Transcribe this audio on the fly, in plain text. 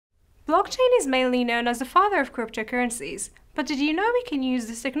Blockchain is mainly known as the father of cryptocurrencies, but did you know we can use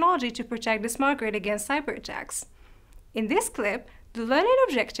this technology to protect the smart grid against cyber attacks? In this clip, the learning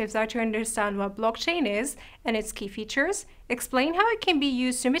objectives are to understand what blockchain is and its key features, explain how it can be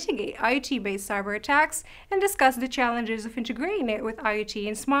used to mitigate IoT-based cyber attacks, and discuss the challenges of integrating it with IoT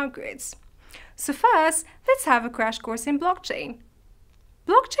and smart grids. So first, let's have a crash course in blockchain.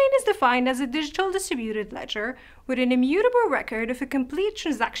 Blockchain is defined as a digital distributed ledger with an immutable record of a complete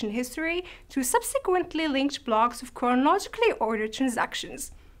transaction history to subsequently linked blocks of chronologically ordered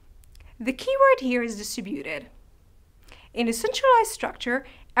transactions. The key word here is distributed. In a centralized structure,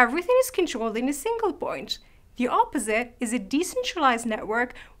 everything is controlled in a single point. The opposite is a decentralized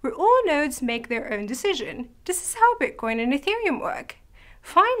network where all nodes make their own decision. This is how Bitcoin and Ethereum work.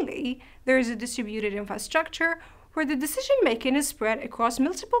 Finally, there is a distributed infrastructure where the decision-making is spread across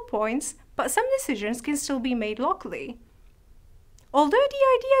multiple points, but some decisions can still be made locally. Although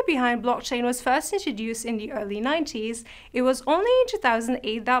the idea behind blockchain was first introduced in the early 90s, it was only in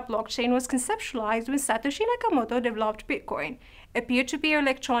 2008 that blockchain was conceptualized when Satoshi Nakamoto developed Bitcoin, a peer-to-peer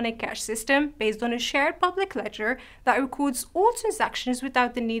electronic cash system based on a shared public ledger that records all transactions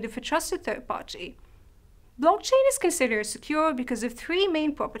without the need of a trusted third party. Blockchain is considered secure because of three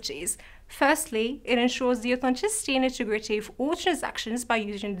main properties. Firstly, it ensures the authenticity and integrity of all transactions by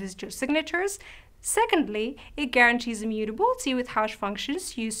using digital signatures. Secondly, it guarantees immutability with hash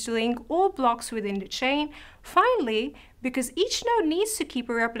functions used to link all blocks within the chain. Finally, because each node needs to keep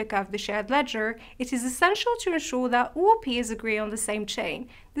a replica of the shared ledger, it is essential to ensure that all peers agree on the same chain.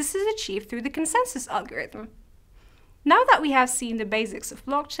 This is achieved through the consensus algorithm. Now that we have seen the basics of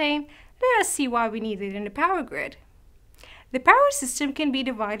blockchain, let us see why we need it in the power grid. The power system can be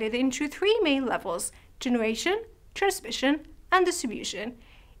divided into three main levels: generation, transmission, and distribution.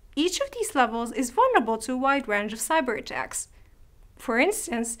 Each of these levels is vulnerable to a wide range of cyber attacks. For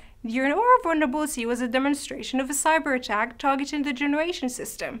instance, the Aurora vulnerability was a demonstration of a cyber attack targeting the generation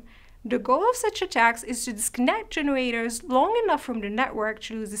system. The goal of such attacks is to disconnect generators long enough from the network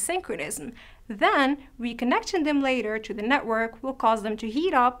to lose the synchronism. Then, reconnecting them later to the network will cause them to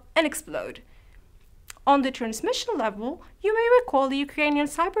heat up and explode. On the transmission level, you may recall the Ukrainian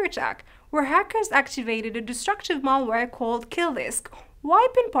cyber attack, where hackers activated a destructive malware called KillDisk,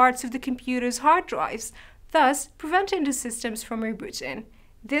 wiping parts of the computer's hard drives, thus preventing the systems from rebooting.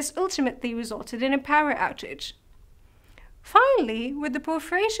 This ultimately resulted in a power outage. Finally, with the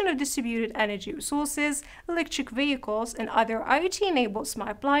proliferation of distributed energy resources, electric vehicles, and other IoT-enabled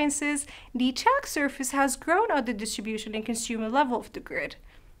smart appliances, the attack surface has grown at the distribution and consumer level of the grid.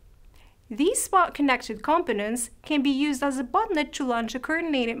 These smart connected components can be used as a botnet to launch a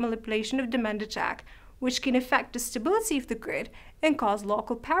coordinated manipulation of demand attack, which can affect the stability of the grid and cause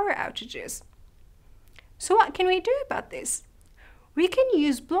local power outages. So what can we do about this? We can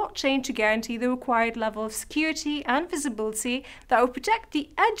use blockchain to guarantee the required level of security and visibility that will protect the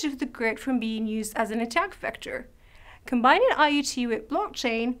edge of the grid from being used as an attack vector. Combining IoT with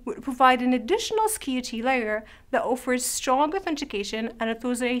blockchain would provide an additional security layer that offers strong authentication and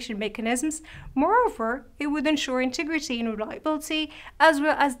authorization mechanisms. Moreover, it would ensure integrity and reliability, as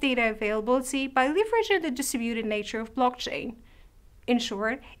well as data availability by leveraging the distributed nature of blockchain. In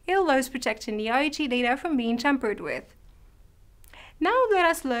short, it allows protecting the IoT data from being tampered with. Now let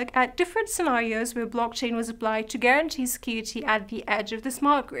us look at different scenarios where blockchain was applied to guarantee security at the edge of the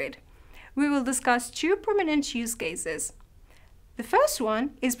smart grid. We will discuss two prominent use cases. The first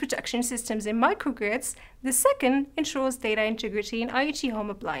one is protection systems in microgrids. The second ensures data integrity in IoT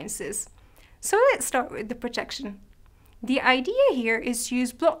home appliances. So let's start with the protection. The idea here is to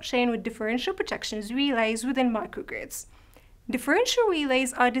use blockchain with differential protections relays within microgrids. Differential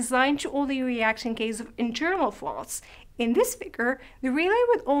relays are designed to only react in case of internal faults. In this figure, the relay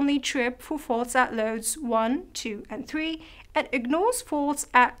would only trip for faults at loads 1, 2, and 3, and ignores faults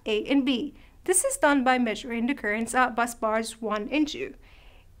at A and B. This is done by measuring the currents at bus bars 1 and 2.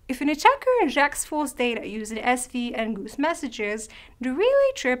 If an attacker injects false data using SV and Goose messages, the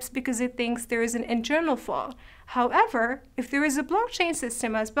relay trips because it thinks there is an internal fault. However, if there is a blockchain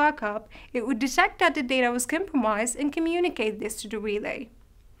system as backup, it would detect that the data was compromised and communicate this to the relay.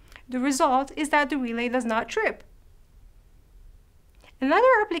 The result is that the relay does not trip. Another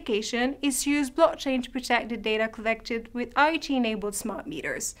application is to use blockchain to protect the data collected with IoT-enabled smart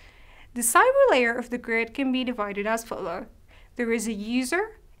meters. The cyber layer of the grid can be divided as follows. There is a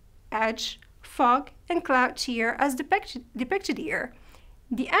user, edge, fog, and cloud tier as depicted here.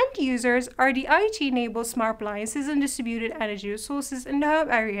 The end users are the IoT-enabled smart appliances and distributed energy resources in the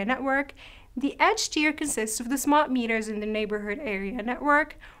home area network. The edge tier consists of the smart meters in the neighborhood area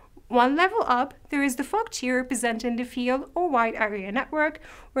network, One level up, there is the fog tier representing the field or wide area network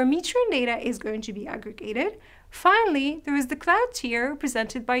where metering data is going to be aggregated. Finally, there is the cloud tier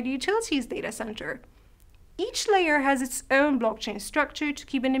represented by the utilities data center. Each layer has its own blockchain structure to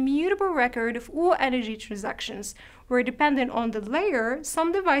keep an immutable record of all energy transactions, where depending on the layer,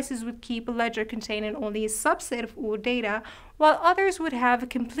 some devices would keep a ledger containing only a subset of all data, while others would have a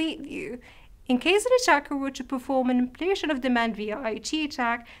complete view. In case an attacker were to perform a manipulation of demand via IoT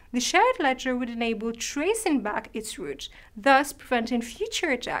attack, the shared ledger would enable tracing back its route, thus preventing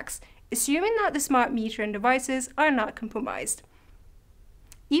future attacks, assuming that the smart metering devices are not compromised.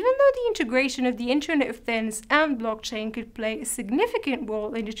 Even though the integration of the Internet of Things and blockchain could play a significant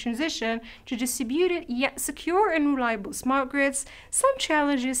role in the transition to distributed yet secure and reliable smart grids, some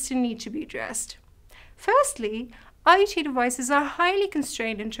challenges still need to be addressed. Firstly, IoT devices are highly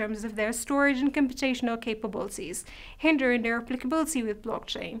constrained in terms of their storage and computational capabilities, hindering their applicability with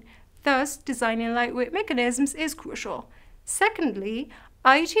blockchain. Thus, designing lightweight mechanisms is crucial. Secondly,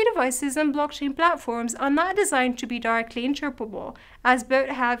 IoT devices and blockchain platforms are not designed to be directly interoperable, as both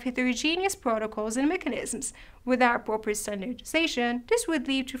have heterogeneous protocols and mechanisms. Without proper standardization, this would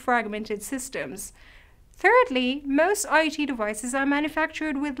lead to fragmented systems. Thirdly, most IoT devices are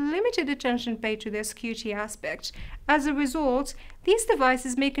manufactured with limited attention paid to their security aspect. As a result, these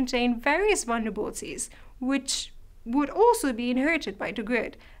devices may contain various vulnerabilities, which would also be inherited by the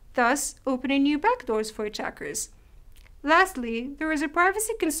grid, thus opening new backdoors for attackers. Lastly, there is a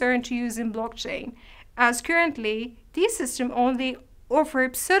privacy concern to using blockchain, as currently these systems only offer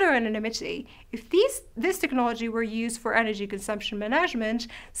pseudo-anonymity. If this technology were used for energy consumption management,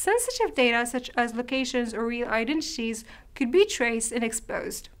 sensitive data such as locations or real identities could be traced and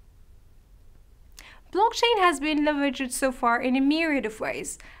exposed. Blockchain has been leveraged so far in a myriad of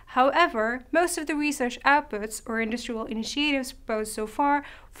ways. However, most of the research outputs or industrial initiatives proposed so far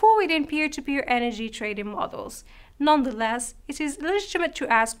fall within peer-to-peer energy trading models. Nonetheless, it is legitimate to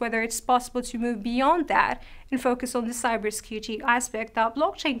ask whether it's possible to move beyond that and focus on the cybersecurity aspect that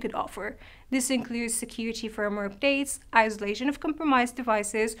blockchain could offer. This includes security firmware updates, isolation of compromised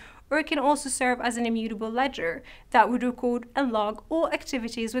devices, or it can also serve as an immutable ledger that would record and log all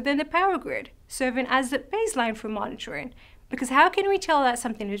activities within the power grid, serving as the baseline for monitoring. Because how can we tell that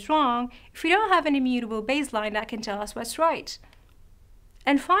something is wrong if we don't have an immutable baseline that can tell us what's right?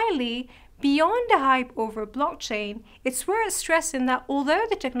 And finally, beyond the hype over blockchain, it's worth stressing that although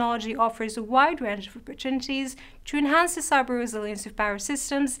the technology offers a wide range of opportunities to enhance the cyber resilience of power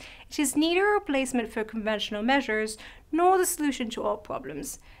systems, it is neither a replacement for conventional measures nor the solution to all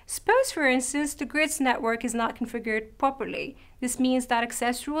problems. Suppose, for instance, the grid's network is not configured properly. This means that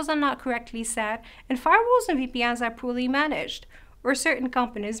access rules are not correctly set and firewalls and VPNs are poorly managed. Or certain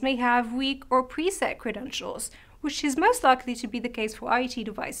companies may have weak or preset credentials, which is most likely to be the case for IoT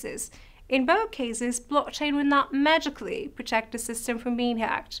devices. In both cases, blockchain would not magically protect the system from being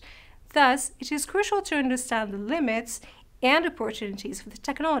hacked. Thus, it is crucial to understand the limits and opportunities for the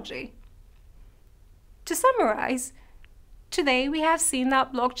technology. To summarize, today we have seen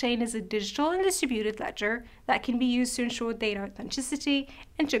that blockchain is a digital and distributed ledger that can be used to ensure data authenticity,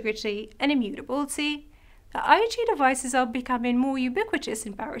 integrity, and immutability. The IoT devices are becoming more ubiquitous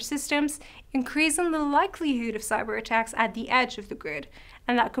in power systems, increasing the likelihood of cyber attacks at the edge of the grid,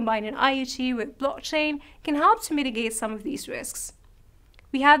 and that combining IoT with blockchain can help to mitigate some of these risks.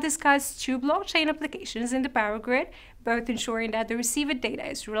 We have discussed two blockchain applications in the power grid, both ensuring that the received data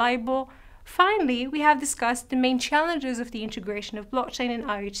is reliable. Finally, we have discussed the main challenges of the integration of blockchain and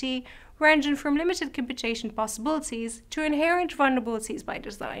IoT, ranging from limited computation possibilities to inherent vulnerabilities by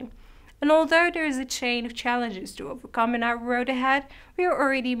design. And although there is a chain of challenges to overcome in our road ahead, we are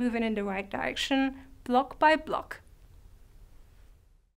already moving in the right direction, block by block.